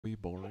We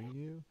boring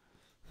you?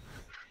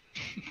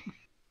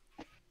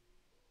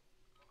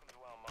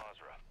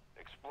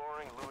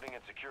 Exploring, looting,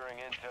 and securing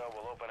intel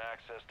will open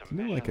access to Isn't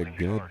there like a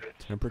good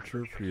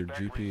temperature for your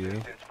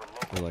GPU?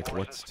 Or like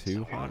what's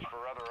too hot?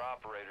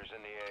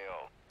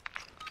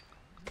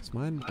 Because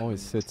mine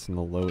always sits in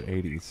the low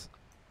 80s.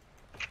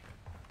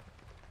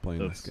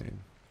 Playing this game.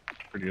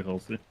 Pretty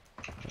healthy.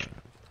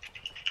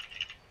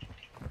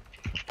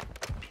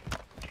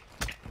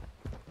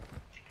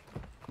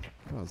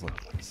 That was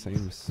like the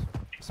same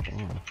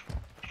spawn.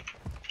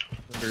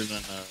 Better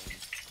than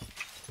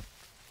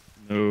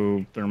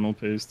no thermal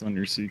paste on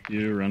your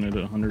CPU, run it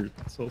at 100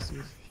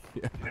 Celsius.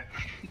 Yeah.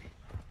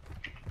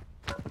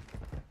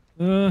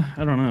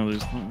 I don't know,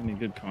 there's not many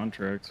good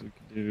contracts we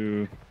could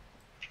do.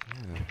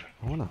 Yeah,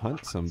 I want to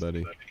hunt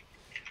somebody.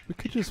 We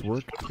could just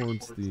work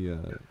towards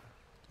the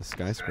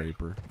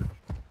skyscraper.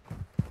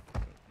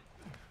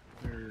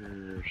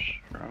 There's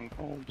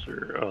strongholds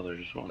or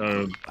there's one.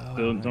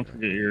 Don't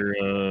forget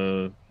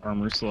your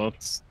armor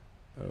slots.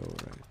 Oh,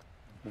 right.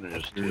 I'm gonna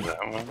just do that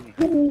one.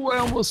 Ooh, I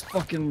almost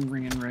fucking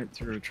ran right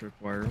through a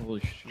tripwire.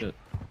 Holy shit.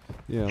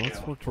 Yeah, let's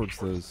work towards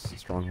those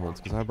strongholds,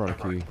 because I brought a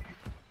key.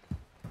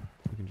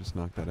 We can just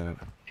knock that out.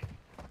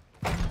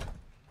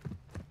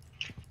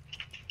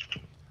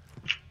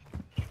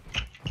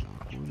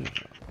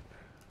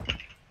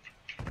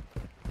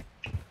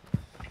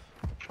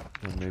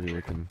 And maybe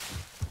we can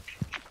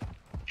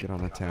get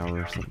on a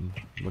tower or something,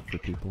 look for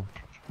people.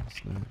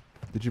 Snipe.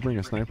 Did you bring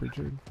a sniper,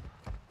 Jared?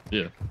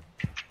 Yeah.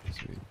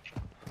 Sweet.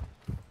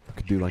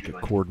 Could do like a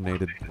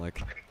coordinated,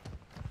 like,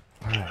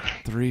 alright,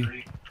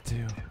 3,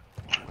 2,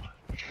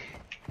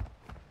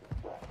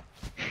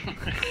 1.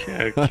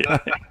 Okay.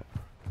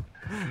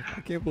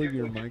 I can't believe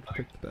your mic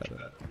picked that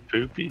up.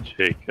 Poopy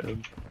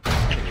Jacob.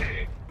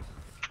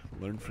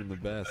 Learn from the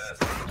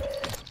best.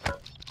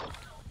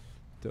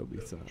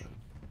 Dobie-san.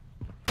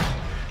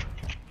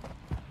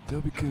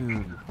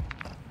 Dobie-kun.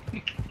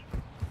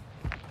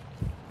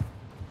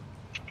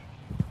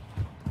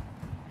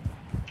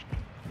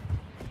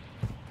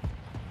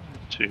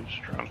 2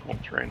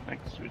 strongholds right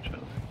next to each other.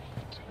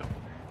 Let's go.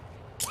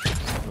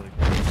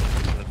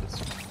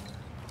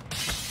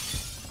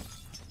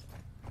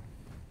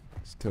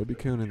 Is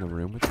Dobie-kun in the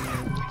room with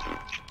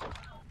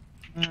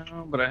you?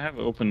 No, but I have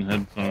open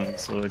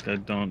headphones, so like I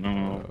don't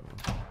know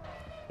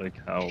like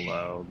how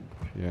loud.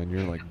 Yeah, and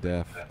you're like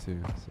deaf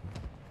too. So.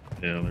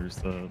 Yeah, there's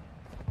the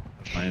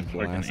like an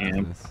Blasting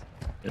amp. this.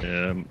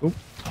 Yeah. Oop.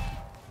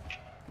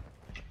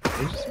 Did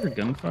you just hear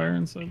gunfire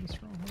inside the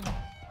stronghold?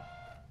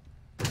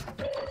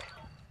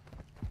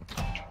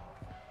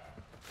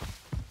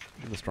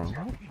 The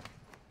stronghold?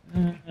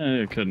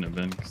 It couldn't have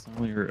been, because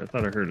I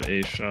thought I heard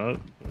a shot,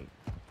 but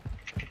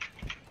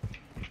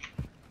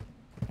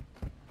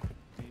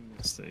I'm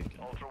mistaken.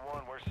 Ultra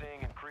One, we're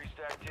seeing increased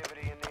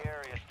activity in the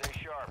area. Stay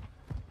sharp.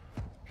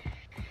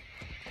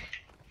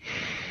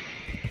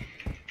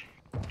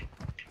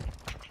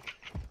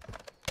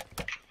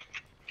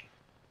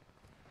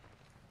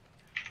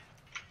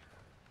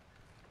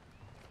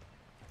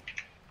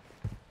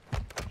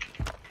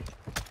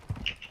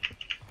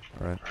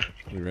 Alright,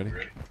 we ready?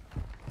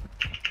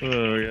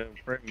 Oh yeah,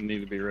 probably need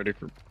to be ready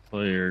for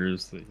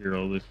players that hear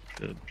all this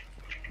shit.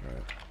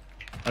 Alright.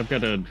 I've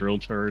got a drill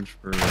charge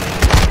for. Got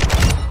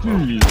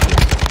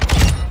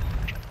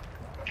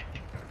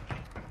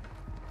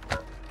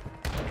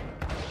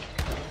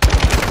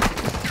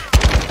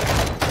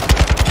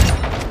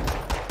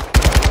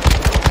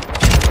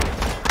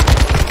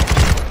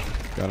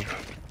him?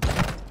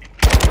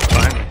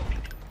 Fine.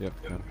 Yep,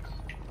 got him.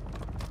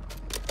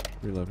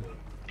 Reloaded.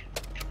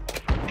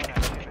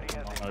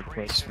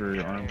 Quest for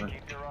armor.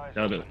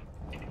 Got it.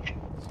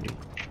 Sweet.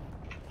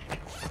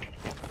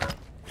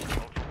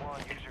 Ultra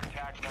One, use your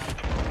TAC map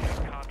to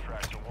locate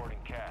contracts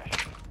awarding cash.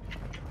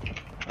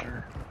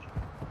 Fire.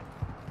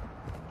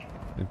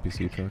 NPC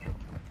truck.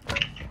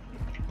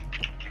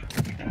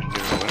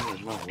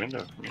 There's no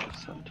window for me to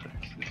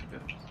syntax these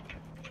guys.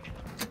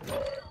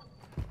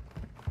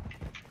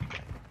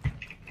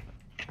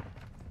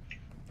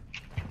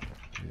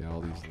 Yeah,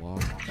 all these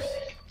logs.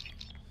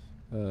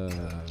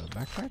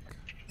 Backpack?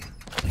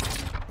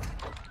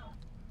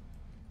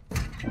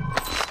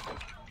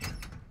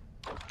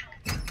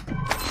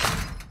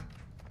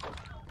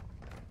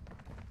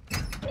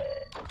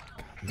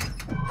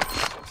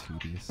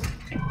 Tedious.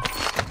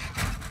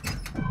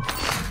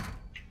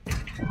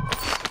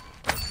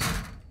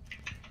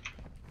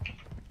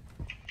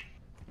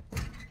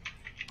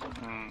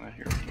 I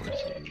hear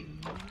voices.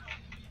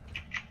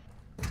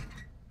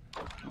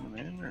 Coming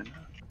in or not?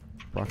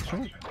 Rock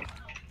shot?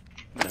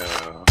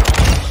 No.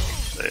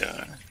 They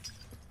are.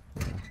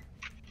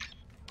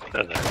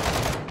 They're there.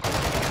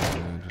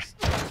 Yeah, just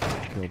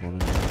killed one of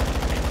them.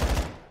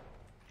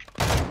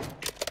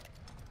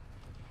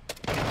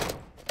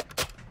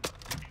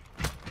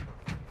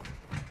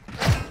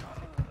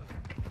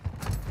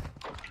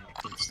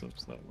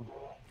 Stops that one.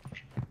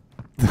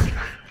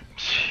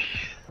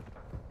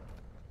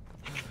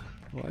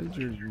 Why is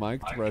your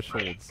mic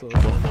threshold so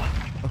low?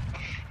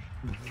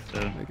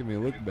 Making me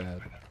look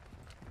bad.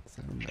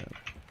 Sound bad.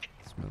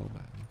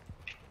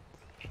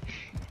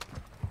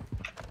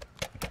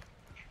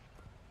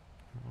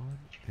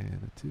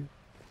 52.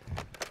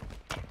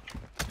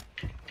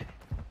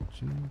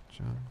 Ching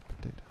chong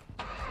potato.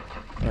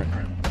 Alright.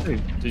 Hey,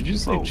 did you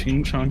say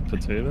ching chong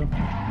potato?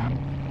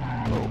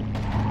 Oh,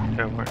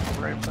 yeah,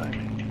 right by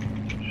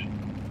me.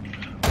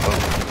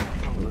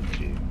 Oh, let's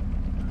see.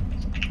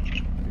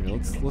 Here,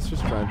 let's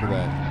just drive to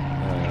that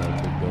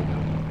big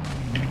building.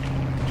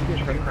 Did you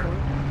get credit for it?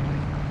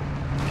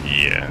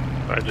 Yeah,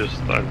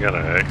 I've got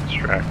to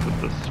extract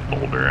with this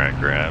folder I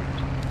grabbed.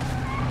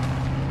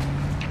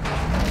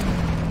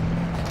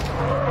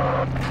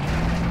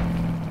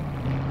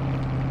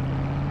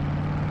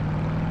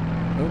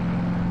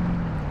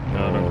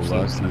 God, I'm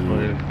so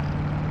disappointed.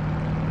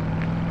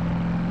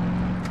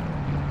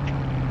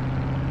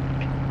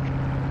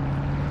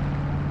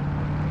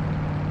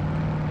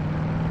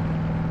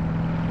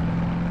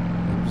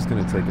 I'm just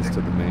gonna take us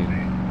to the main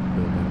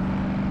building.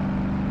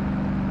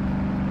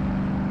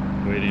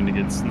 Waiting to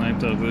get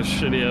sniped out of this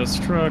shitty ass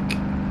truck.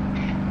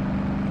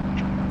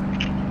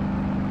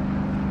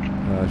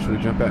 Should we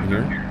jump out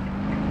here?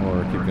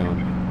 Or keep going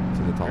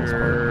to the tallest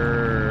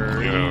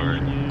part?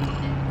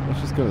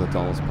 Let's just go to the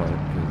tallest part,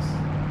 because...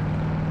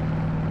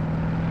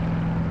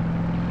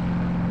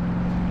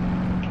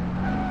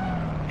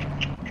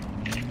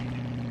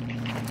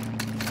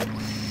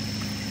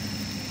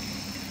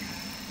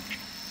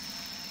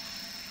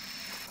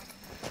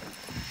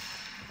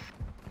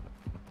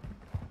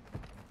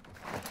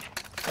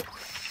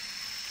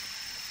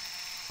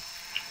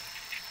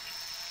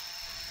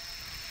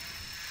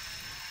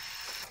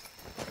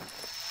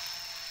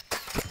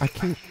 I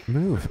can't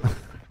move.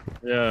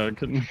 Yeah, I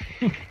couldn't.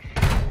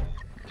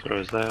 So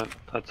is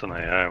that's an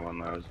AI one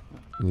that was...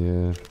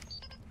 Yeah.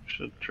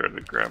 Should try to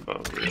grab a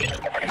real...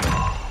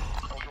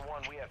 Ultra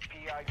One, we have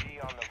PID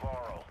on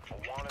Navarro. A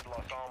wanted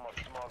Los Alamos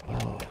smuggler.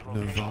 Oh,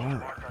 Location Navarro.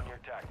 marked on your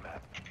TAC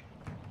map.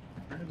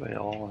 Why are they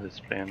all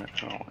Hispanic?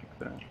 I don't like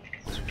that.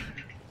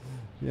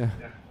 Yeah.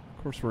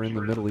 Of course we're in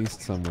the Middle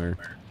East somewhere.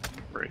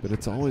 Right. But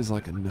it's always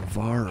like a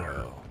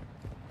Navarro.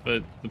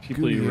 But the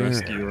people you Gutierrez.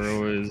 rescue are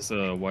always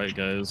white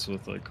guys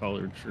with like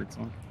collared shirts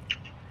on.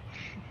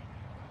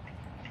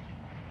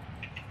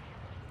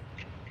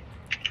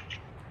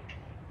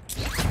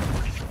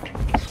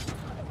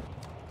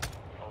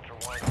 Ultra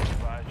One,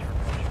 advise your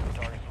approaching the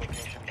target's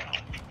location now.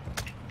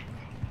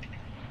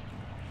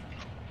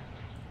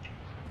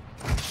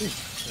 Shit,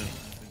 I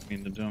didn't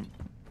mean to jump.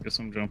 Guess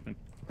I'm jumping.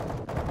 Move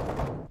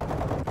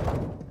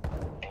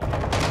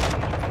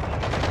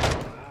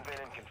in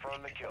and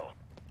confirm the kill.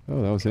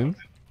 Oh, that was him?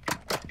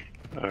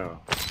 Oh.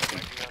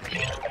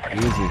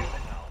 Easy.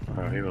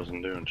 Oh, he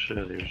wasn't doing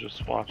shit. He was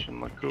just watching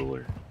the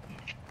cooler.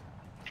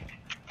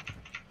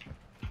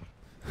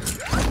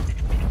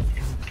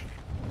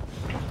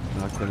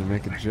 Not gonna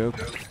make a joke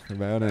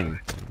about anything.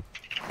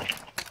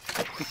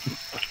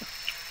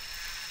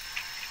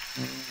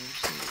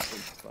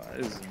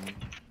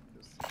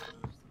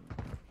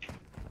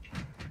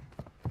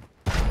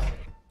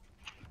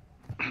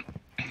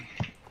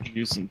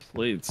 Use some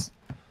plates.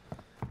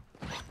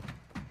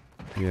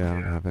 Yeah, I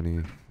don't have any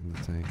in the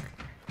tank.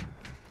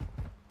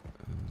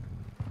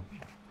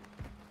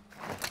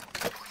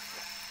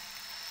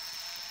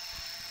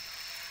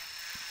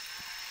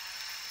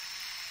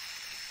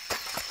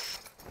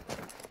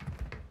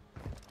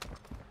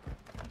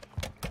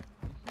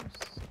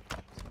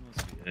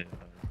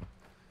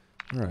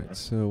 Alright,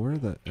 so where are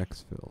the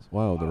exfils?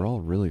 Wow, they're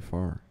all really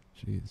far.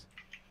 Jeez.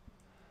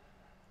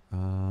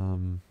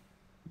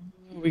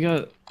 We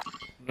got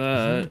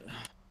that.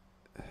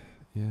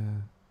 Yeah.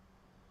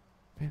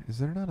 Man, is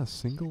there not a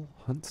single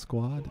hunt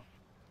squad?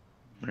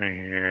 Right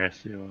here, I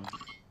see one.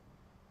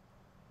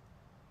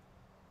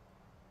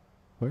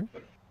 Where?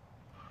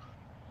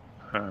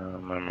 I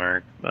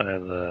marked by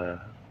the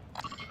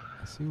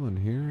I see one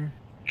here.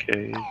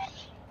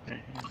 caves.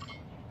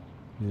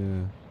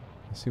 Yeah.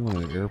 I see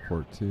one at the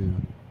airport too.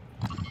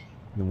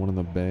 Then one in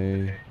the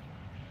bay.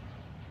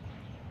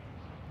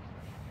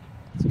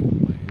 Let's get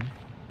lane.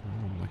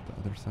 On like the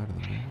other side of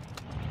the map.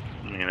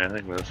 I mean, I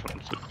think this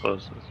one's the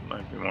closest. It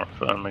might be more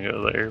fun to go to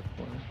the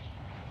airport.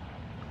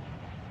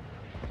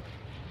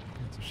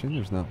 It's a shame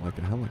there's not like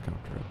a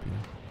helicopter up here.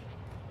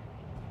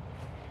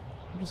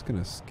 I'm just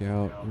gonna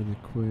scout really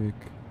quick.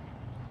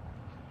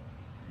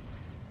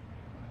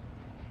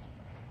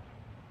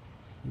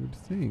 You would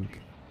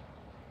think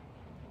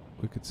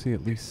we could see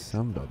at least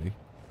somebody.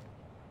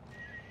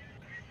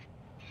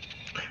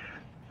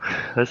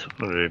 This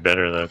one would be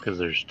better though, because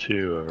there's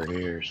two over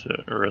here, so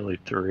really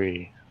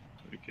three.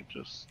 We could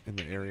just In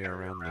the area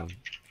around the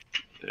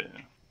yeah.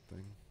 thing. Yeah.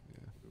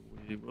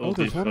 We will Oh,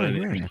 there's be one right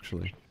fighting. here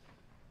actually.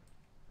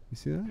 You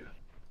see that?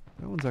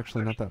 That one's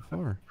actually not that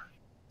far.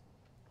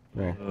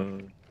 Well,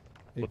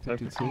 What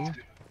type of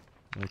 852.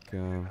 Like,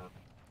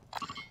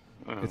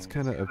 it's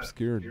kind of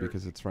obscured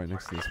because it's right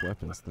next to this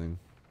weapons thing.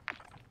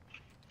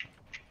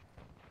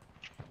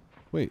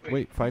 Wait,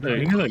 Hey, fighting.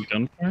 you hear that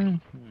gunfire?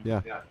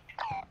 Yeah.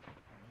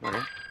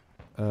 Where?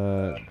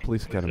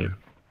 Police academy.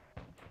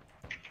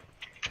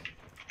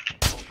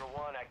 Ultra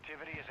One,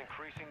 activity is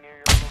increasing near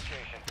your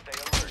location. Stay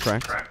alert.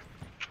 Cracked.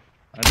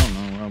 I don't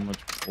know how much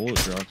bullet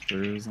drops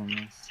there is on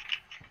this.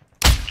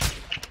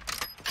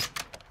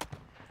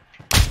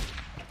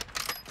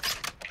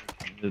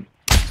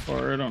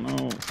 far. I don't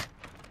know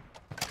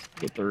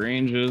what the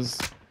range is.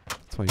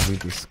 That's why you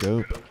need the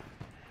scope.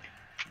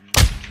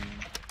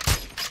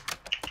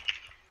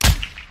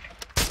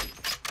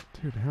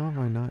 Dude, how am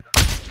I not...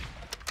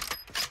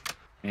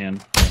 Man,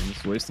 I'm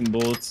just wasting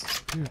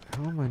bullets. Dude,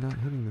 how am I not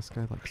hitting this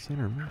guy like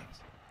center mass?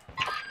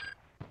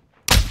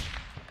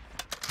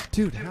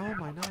 Dude, how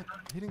am I not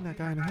hitting that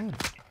guy in the head?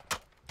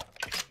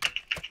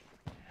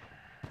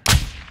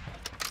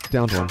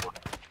 Downed one.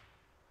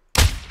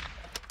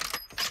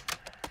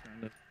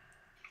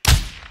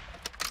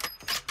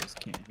 Just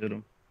can't hit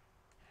him.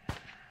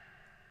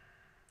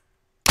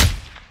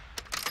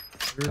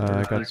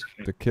 I got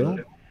the kill.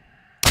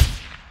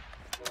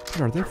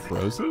 Dude, are they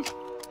frozen?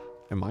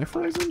 Am I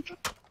frozen?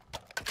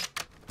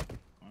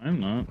 I'm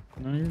not.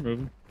 No, you're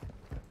moving.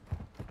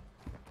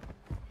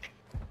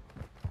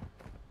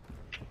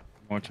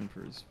 Watching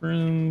for his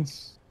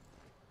friends.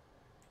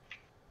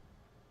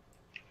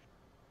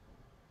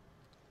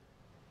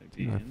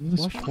 Maybe I in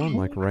this flushed one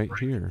like right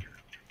here.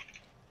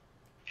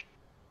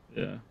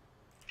 Yeah.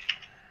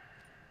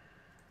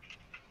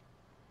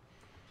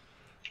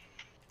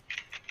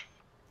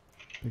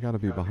 They gotta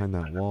be behind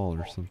that wall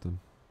or something.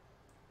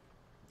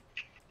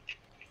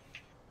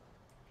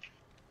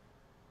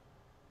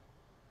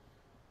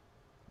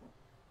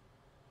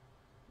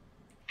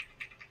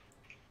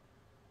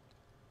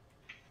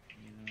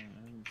 Yeah,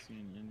 I haven't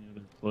seen any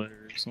other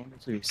players. I wonder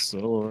if he was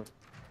solo.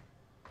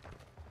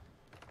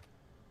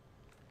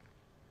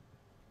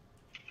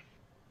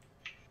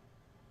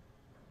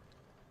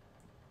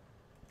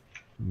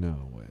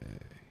 No way.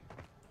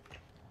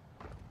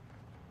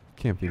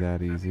 Can't be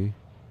that easy.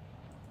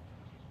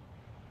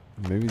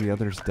 Maybe the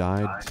others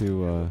died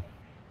to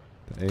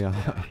the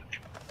AI.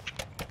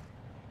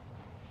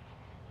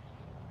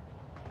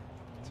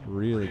 It's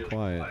really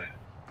quiet.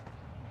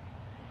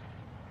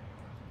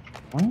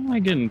 Why am I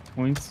getting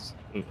points?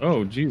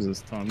 Oh,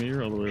 Jesus, Tommy,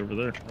 you're all the way over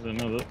there. I didn't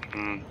know that.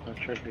 I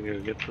tried to go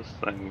get this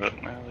thing,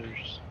 but now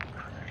there's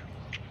crap.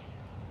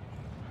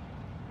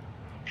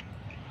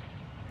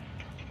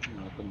 I'm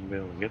not gonna be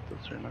able to get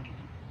this or nothing.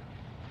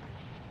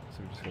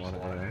 So just a lot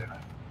of AI.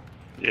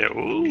 Yeah,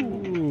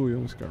 ooh. Ooh, we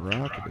almost got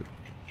rocketed.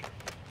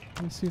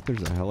 Let me see if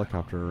there's a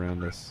helicopter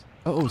around us.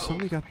 Oh,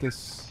 somebody got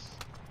this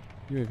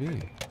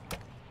UAV.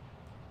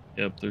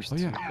 Yep, there's Oh,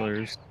 two yeah.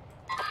 players.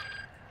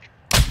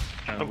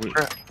 Oh,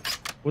 crap.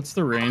 What's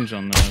the range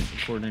on that,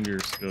 according to your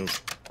scope?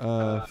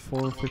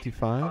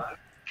 455.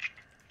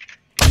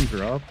 One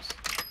drops?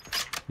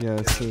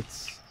 Yeah, so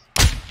it's...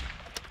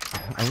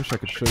 I wish I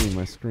could show you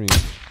my screen.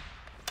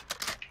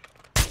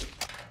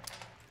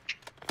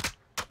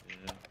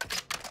 Yeah.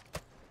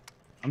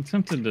 I'm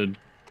tempted to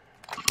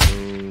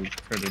go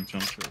try to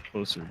jump to a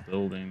closer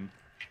building.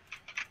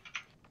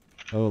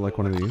 Oh, like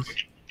one of these?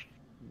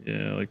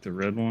 Yeah, like the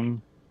red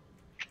one.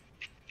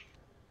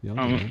 Yeah,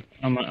 I'll do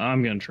I'm that.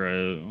 gonna try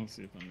it. Let's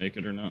see if I make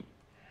it or not.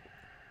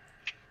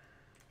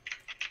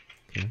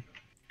 Okay.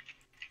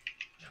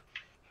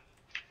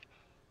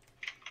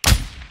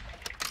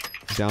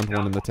 Downed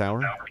one in the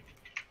tower.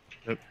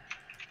 Yep.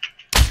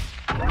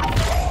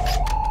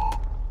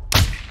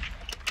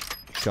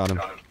 Got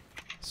him.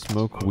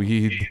 Smoke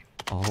weed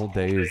all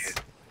days.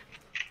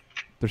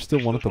 There's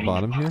still one at the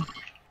bottom here.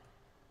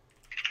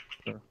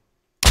 Sure.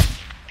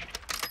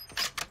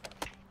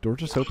 Door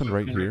just opened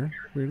right here,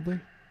 weirdly.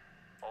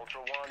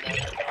 Ultra One, that's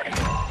a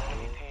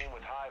enemy team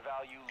with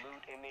high-value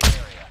loot in the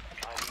area.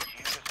 I need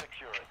you to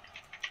secure it.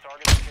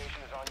 Target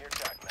location is on your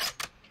TAC map.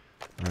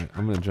 Alright,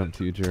 I'm gonna jump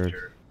to you, Jared.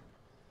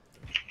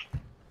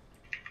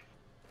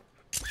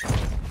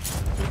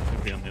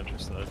 Could be on the other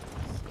side.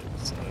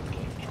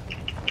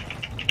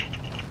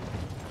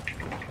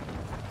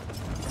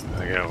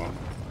 I got one.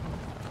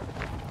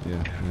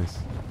 Yeah, nice.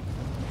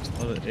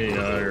 A lot of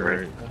AI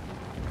right.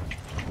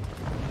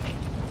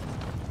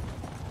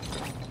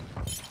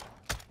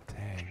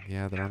 Dang,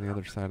 yeah, they're on the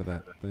other side of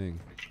that thing.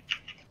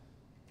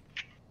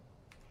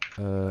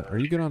 Are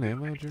you good on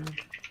ammo,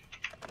 Jared?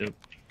 Yep.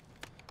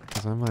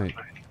 Because I might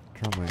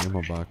drop my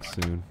ammo box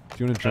soon. Do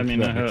you want to jump mean,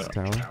 to that I next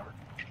tower?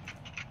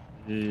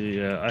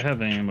 Yeah, I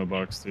have an ammo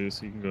box too,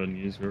 so you can go ahead and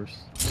use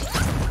yours.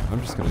 I'm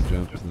just gonna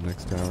jump to the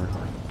next tower.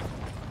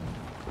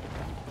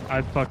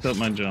 I fucked up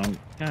my jump.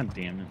 God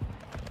damn it.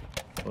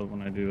 Love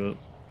when I do that.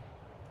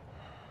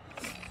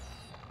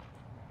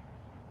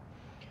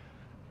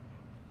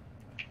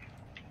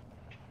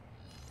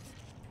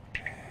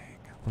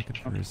 Looking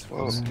for his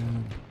Whoa.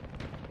 friend.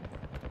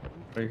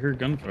 I hear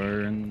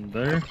gunfire in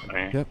there.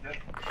 Man. Yep.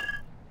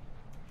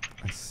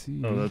 I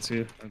see. Oh, that's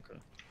you? Okay.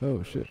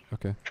 Oh, shit.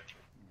 Okay.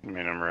 I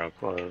mean, I'm real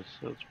close,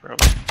 so it's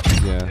probably...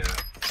 Yeah.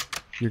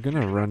 You're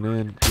gonna run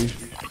in. We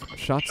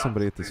shot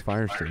somebody at this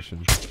fire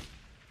station.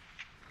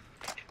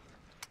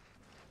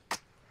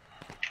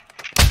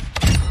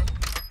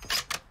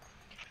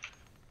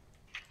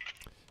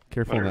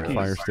 Careful on that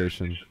fire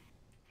station.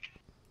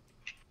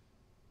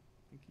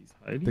 I think he's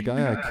hiding. The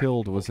guy I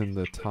killed was in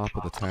the top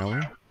of the tower.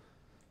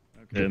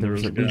 Okay, and There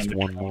was a at guy least on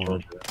one the- more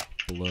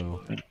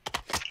below.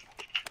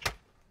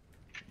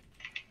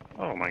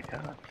 Oh my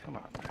god, come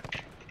on, man.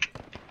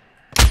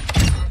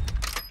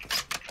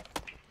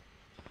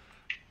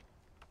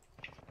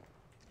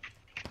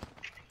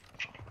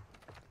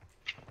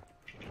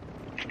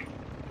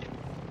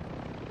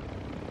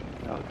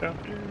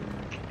 helicopter.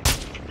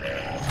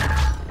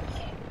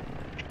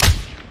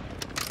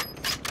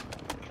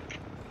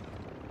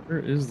 Where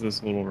is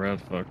this little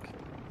rat fuck?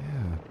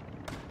 Yeah.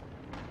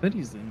 I bet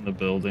he's in the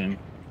building.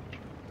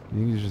 You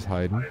think he's just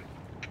hiding?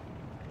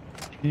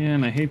 Yeah,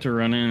 and I hate to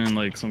run in and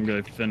like some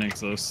guy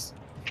Phoenix us.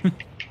 Yeah.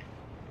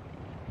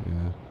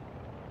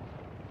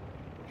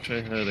 Wish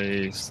I had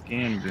a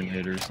scan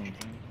grenade or something.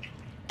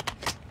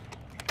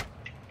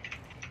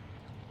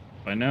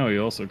 By now he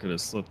also could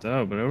have slipped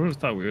out, but I would have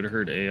thought we would have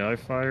heard AI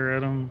fire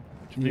at him,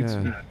 which makes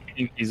me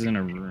think he's in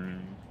a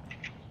room.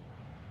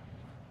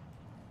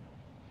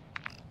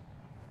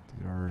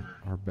 Dude,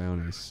 our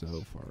bounty's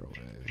so far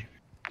away.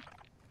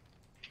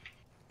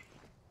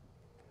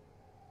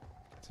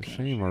 It's a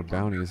shame our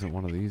bounty isn't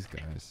one of these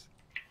guys.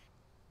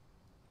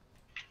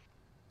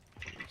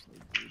 There's no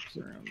groups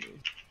around us.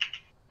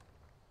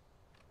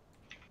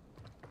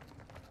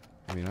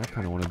 I mean, I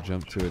kind of want to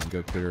jump to it and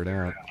go clear it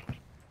out.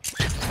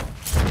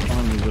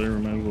 On me there,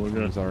 might as well It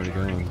go. was already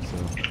going, so.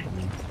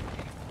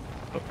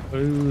 Yeah.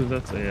 Oh,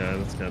 that's AI.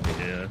 That's gotta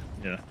be AI.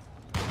 Yeah.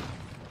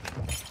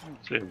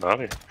 See a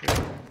body.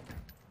 Yeah.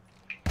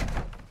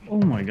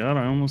 Oh my god,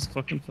 I almost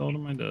fucking fell to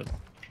my death.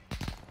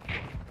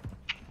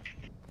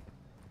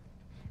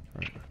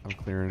 Alright, I'm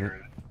clearing it.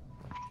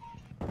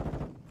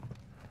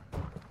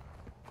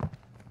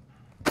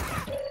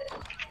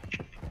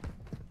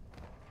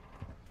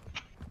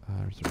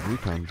 There's a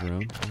recon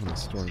drone. I'm gonna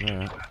store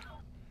that.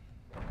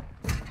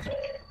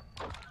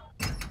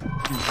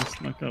 He just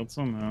snuck out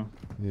somehow.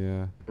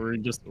 Yeah. Or he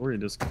just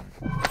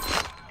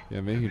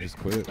Yeah, maybe he just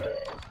quit.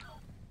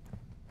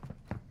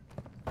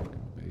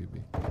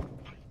 Baby.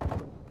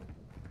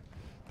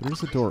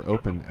 There's a door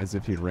open as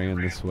if he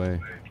ran this way.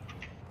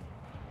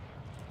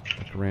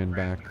 Like ran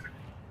back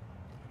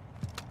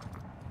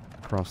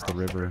across the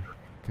river,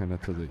 kind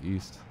of to the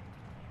east.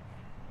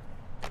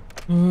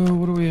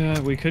 what do we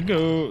have? We could go.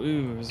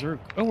 Ooh, is there?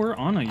 Oh, we're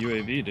on a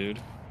UAV, dude.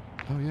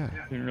 Oh yeah.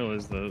 Didn't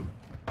realize that.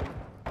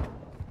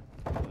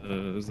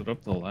 Is it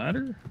up the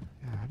ladder?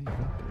 Yeah, how do you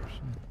get there?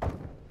 Shit.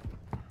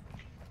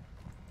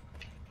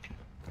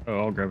 Oh,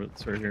 I'll grab it.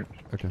 It's right here.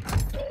 Okay.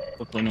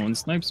 Hopefully no one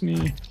snipes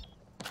me.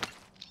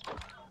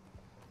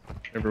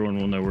 Everyone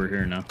will know we're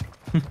here now.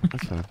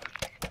 That's fine.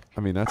 I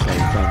mean, that's how we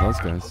found those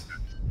guys.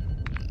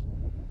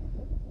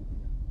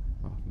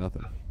 Oh,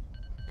 nothing.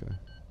 Okay.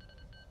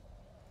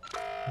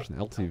 There's an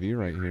LTV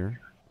right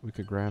here. We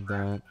could grab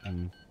that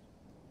and...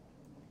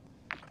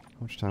 How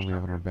much time we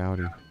have on our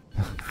bounty?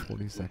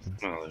 40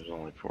 seconds. No, there's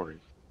only 40.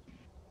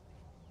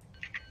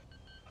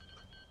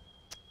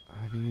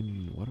 I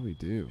mean, what do we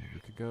do? We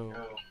could go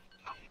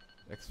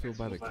exfil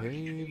by the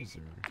caves,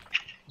 or...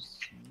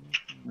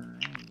 Sneaking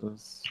around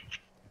us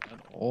at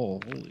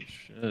all. Holy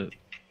shit.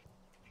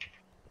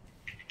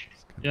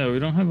 Yeah, we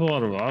don't have a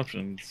lot of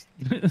options.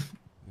 Yeah.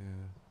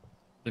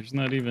 There's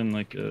not even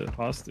like a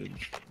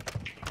hostage.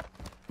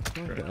 I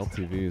feel like the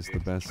LTV is the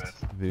best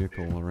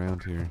vehicle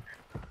around here.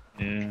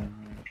 Yeah.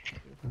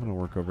 I'm gonna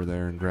work over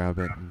there and grab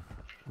it and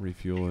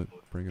refuel it,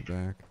 bring it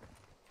back.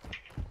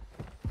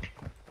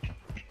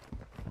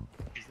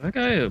 Is that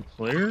guy a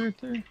player right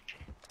there?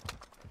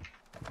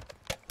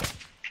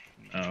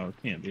 No, it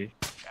can't be.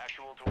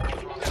 Actual to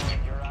Ultra,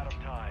 you're out of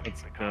time.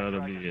 That's The gotta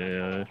contract be has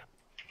been AI.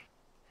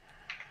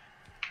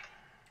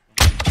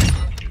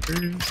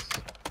 sold.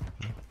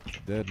 It's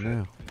dead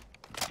now.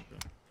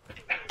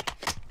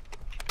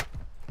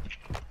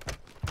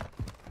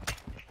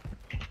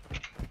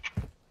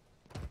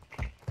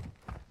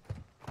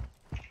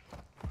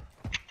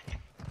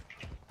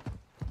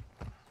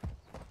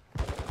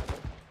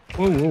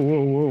 Whoa, whoa,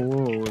 whoa, whoa,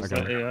 whoa. Is I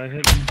got that it. AI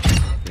hitting?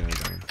 Yeah, I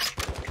got it.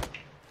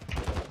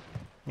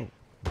 Oh.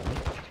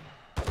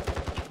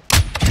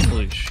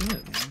 Holy shit,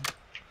 man.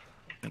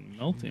 Fucking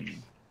melting me.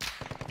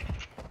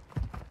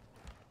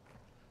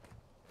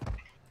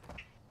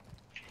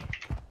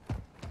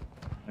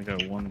 I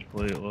got one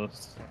plate left.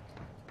 Is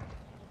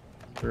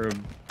there a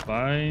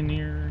buy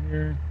near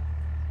here?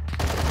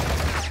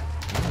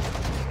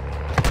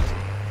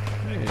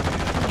 Hey.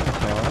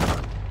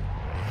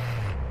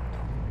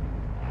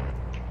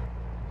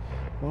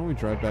 Why don't we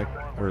drive back,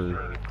 or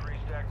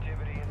Increased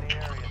activity in the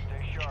area.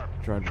 Stay sharp.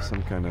 drive to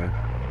some kind of...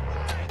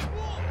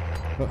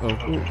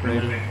 Uh-oh. Ooh,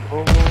 maybe.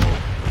 Ultra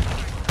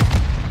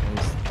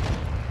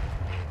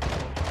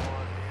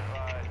One, be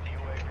advised,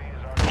 UAV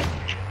is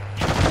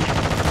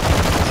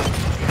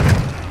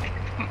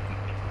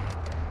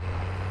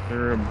Is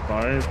there a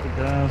buy at the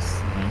gas?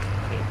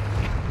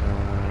 No.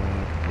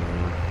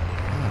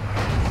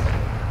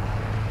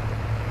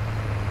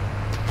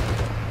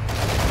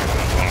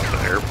 Off the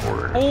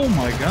airport. Oh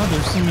my god,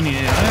 there's so many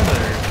AI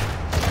there.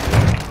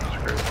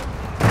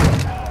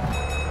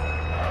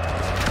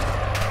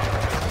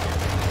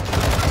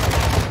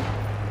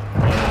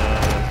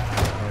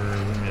 Or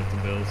we may have to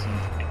build some.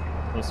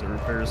 Plus it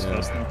repairs Yeah.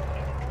 fast now.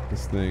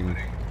 This thing...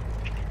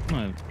 I'm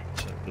gonna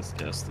check this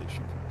gas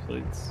station for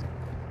plates.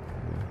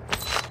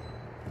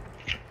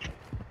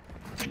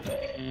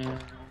 And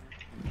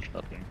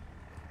nothing.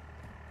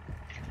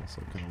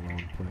 Also kind of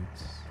long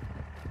plates.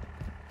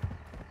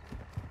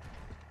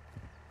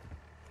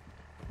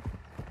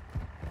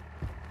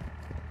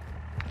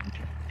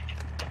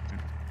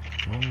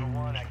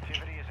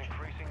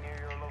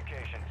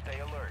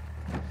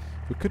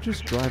 We could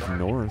just drive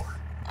north.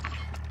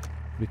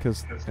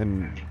 Because,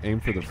 and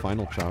aim for the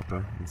final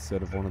chopper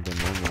instead of one of the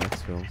normal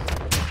exfils.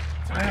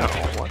 Wow,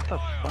 what the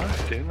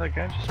fuck, dude? That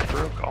guy just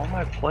broke all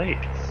my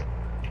plates.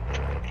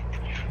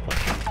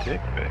 Fucking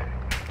dickbag.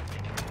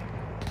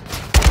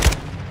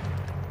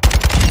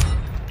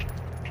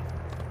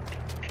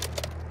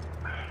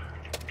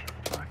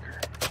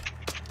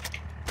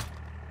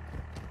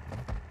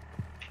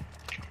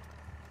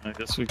 I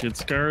guess we could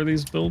scour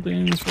these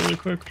buildings really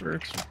quick for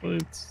extra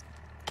plates.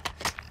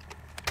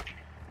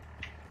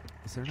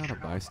 Is there not a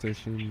buy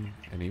station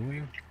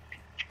anywhere?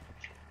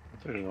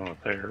 There's one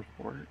at the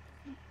airport.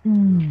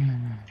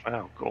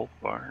 Wow, gold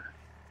bar.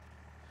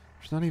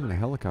 There's not even a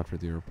helicopter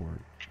at the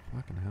airport.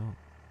 Fucking hell.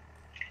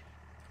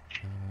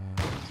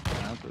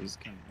 Map is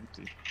kind of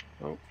empty.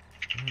 Oh.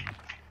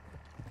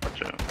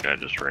 Watch out, guy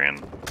just ran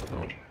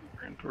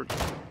towards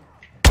me.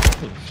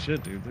 Holy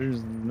shit, dude,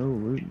 there's no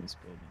loot in this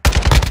building.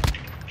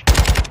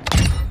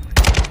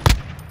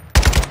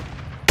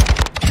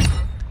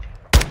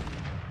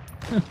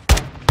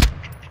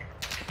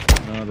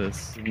 Not a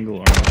single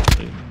armor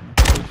plate.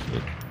 Holy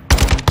shit.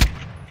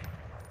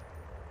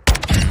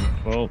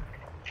 Well,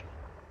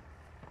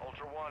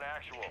 Ultra One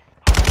actual.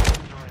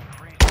 Hostiles are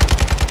increasing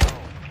in the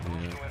zone.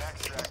 Move to an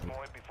extract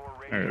point before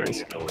alright, let's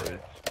radiation go.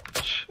 spreads.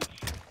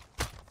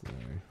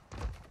 Sorry.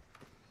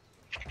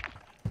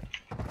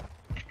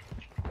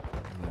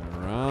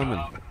 Ramen.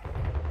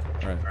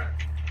 Alright.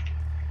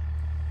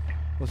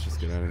 Let's just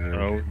get out of here.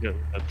 Oh, we got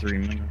 3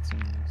 minutes in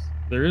this.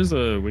 There is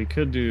a, we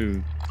could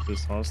do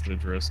this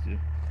hostage rescue.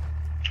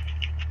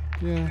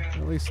 Yeah,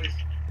 at least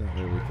that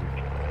way we can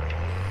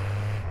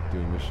do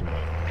a mission.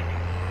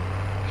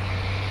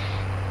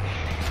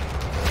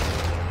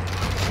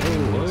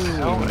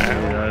 Oh,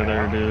 yeah,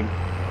 there, dude.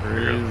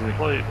 Crazy.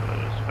 Plate, that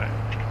is fine.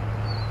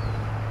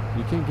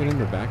 You can't get in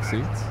the back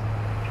seats?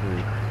 Or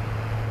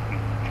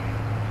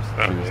just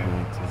choose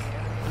not to?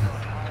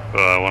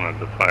 Well, I wanted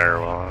to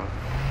firewall.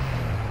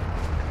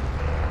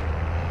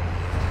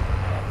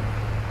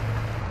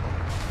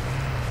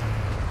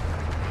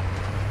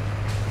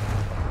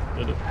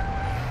 Did it.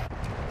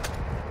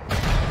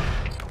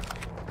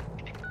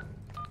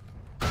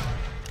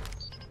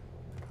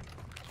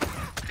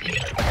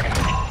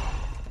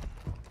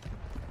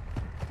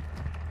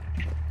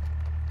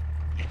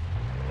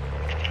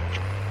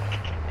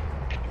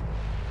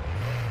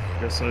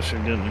 Guess I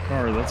should get in the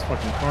car. That's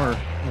fucking car.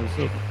 Holy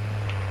shit.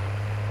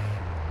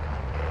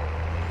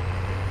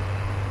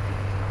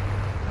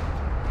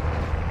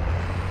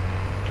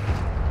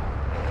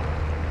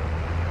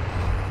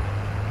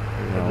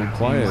 Yeah,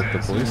 quiet at the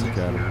police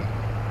academy.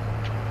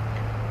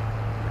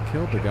 I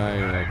killed the guy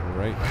like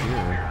right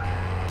here.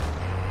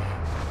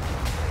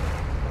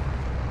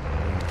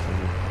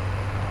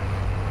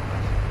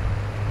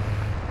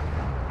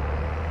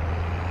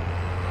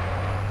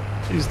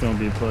 Please don't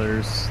be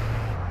players.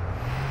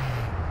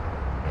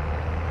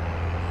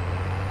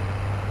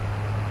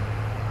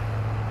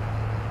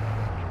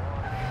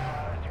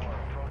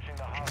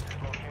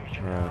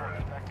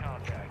 Alright.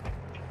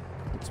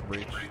 Let's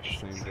breach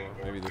the same door.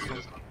 Maybe this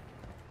one?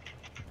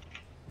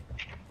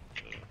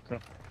 Okay.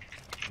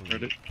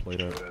 Ready?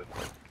 Plate out.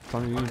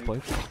 Tommy, you need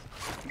plates?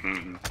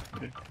 Mm-hmm.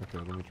 Okay,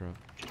 let me drop.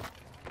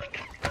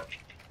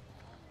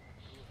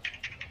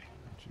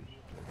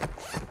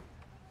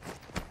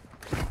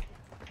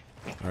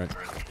 Alright,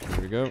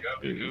 here we go.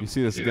 You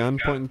see this gun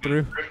pointing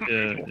through?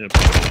 Yeah, yep.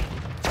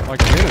 Oh, I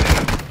can hit it.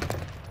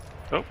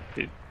 Oh,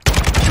 he,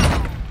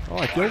 Oh,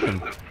 I killed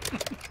him.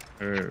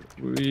 Alright,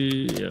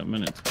 yeah,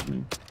 minutes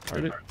coming.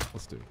 Ready? Alright,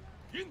 let's do it.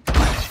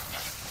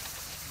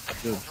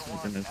 Good.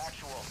 Minutes.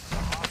 Actual. The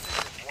hostage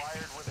is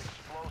wired with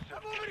explosives.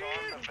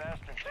 Disarm the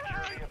vest and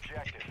secure the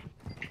objective.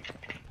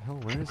 Hell,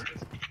 where is it?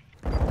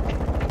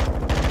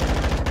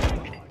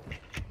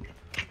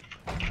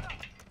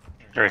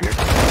 right here.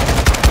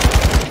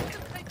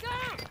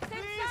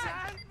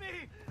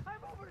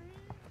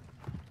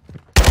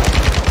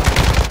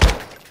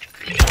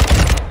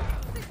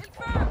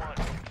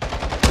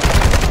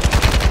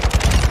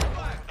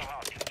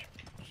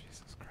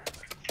 Jesus Christ.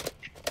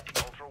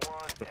 Ultra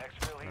One,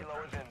 exfil helo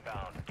is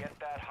inbound. Get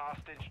that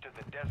hostage to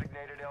the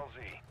designated LZ.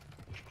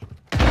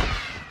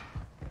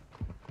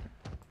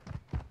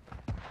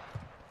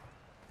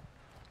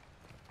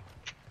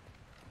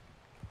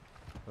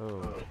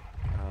 Oh.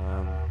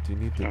 Do you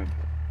need to...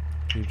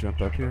 Can you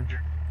jump up here?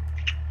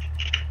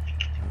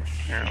 Oh,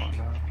 shit. Here, hold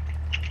on.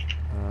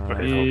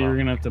 Uh, You're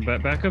gonna have to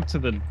back up to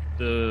the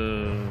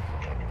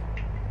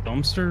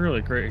dumpster,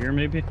 like right here,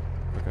 maybe.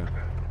 okay.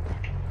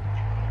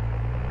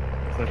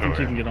 I think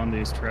you can get on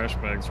these trash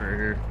bags right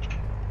here.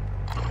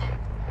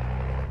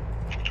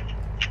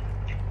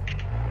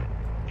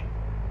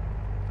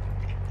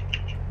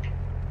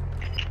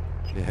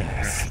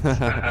 Yes.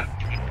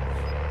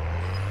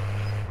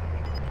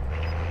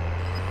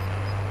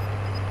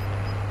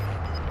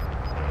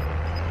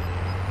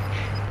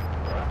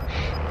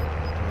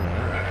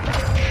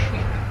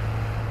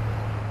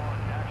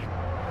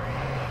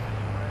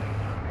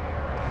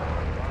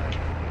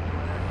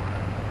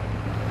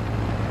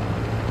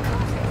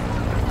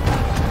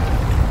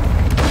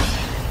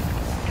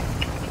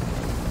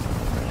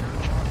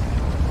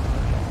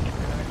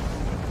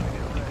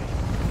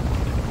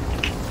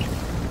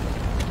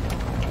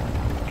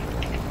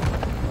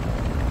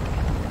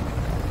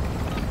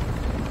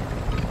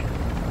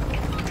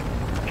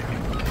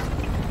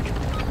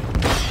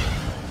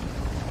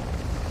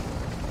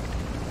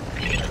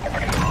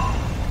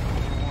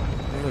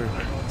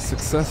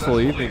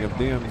 successful evening of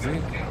DMZ.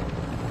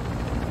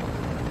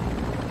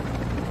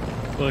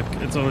 Look,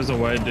 it's always a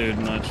white dude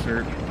in that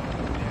shirt.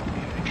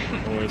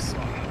 Always.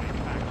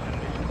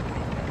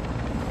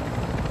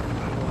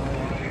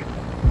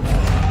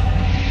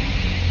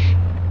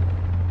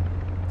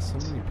 So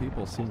many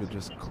people seem to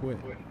just quit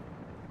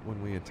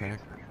when we attack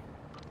them.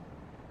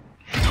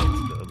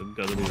 They've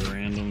got to be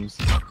randoms.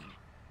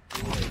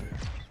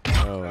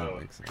 Oh, that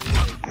makes sense.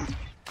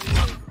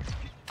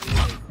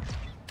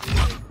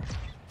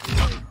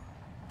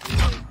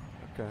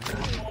 Okay.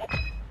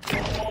 So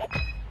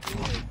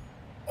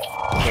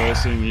I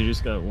assume you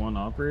just got one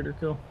operator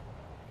kill?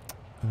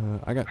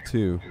 I got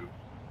 2.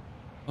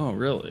 Oh,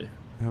 really?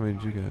 How many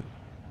did you get?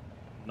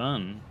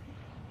 None.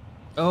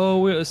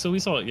 Oh, so we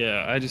saw it.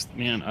 Yeah, I just,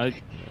 man,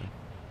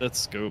 that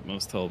scope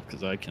must help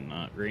because I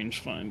cannot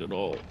range find at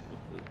all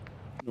with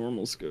the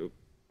normal scope.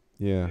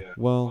 Yeah,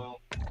 well,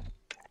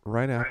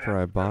 right after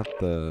I bought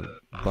the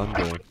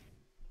bundle,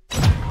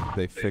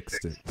 they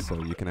fixed it,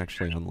 so you can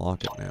actually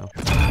unlock it now.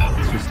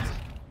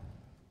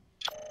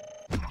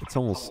 It's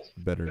almost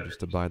better just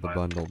to buy the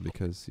bundle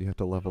because you have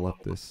to level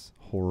up this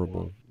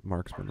horrible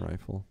marksman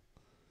rifle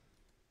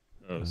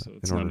Oh, so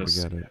it's in not order a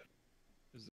to get it.